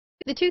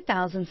The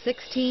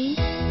 2016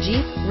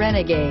 Jeep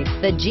Renegade.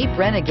 The Jeep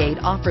Renegade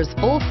offers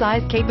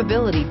full-size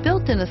capability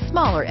built in a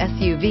smaller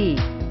SUV.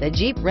 The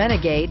Jeep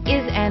Renegade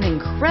is an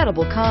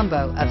incredible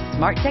combo of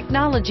smart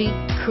technology,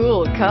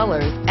 cool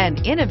colors,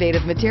 and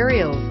innovative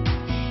materials.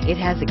 It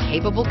has a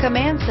capable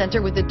command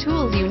center with the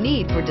tools you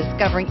need for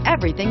discovering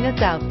everything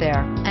that's out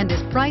there and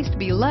is priced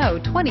below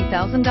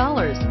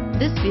 $20,000.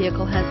 This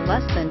vehicle has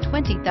less than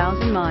 20,000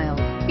 miles.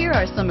 Here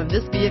are some of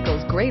this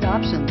vehicle's great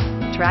options: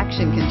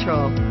 traction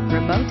control,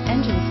 remote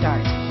engine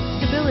start,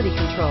 stability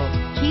control,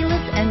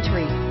 keyless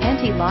entry,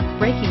 anti-lock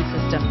braking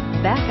system,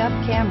 backup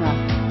camera,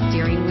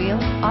 steering wheel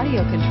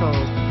audio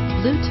controls,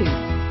 Bluetooth,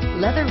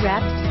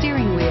 leather-wrapped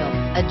steering wheel,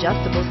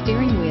 adjustable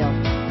steering wheel.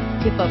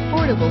 If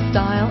affordable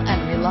style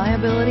and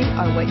reliability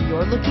are what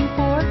you're looking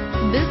for,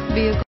 this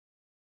vehicle.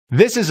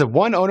 This is a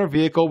one-owner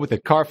vehicle with a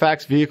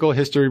Carfax Vehicle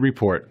History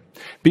Report.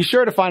 Be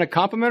sure to find a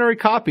complimentary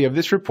copy of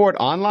this report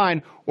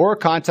online or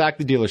contact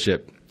the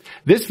dealership.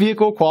 This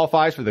vehicle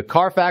qualifies for the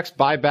Carfax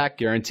Buyback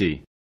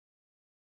Guarantee.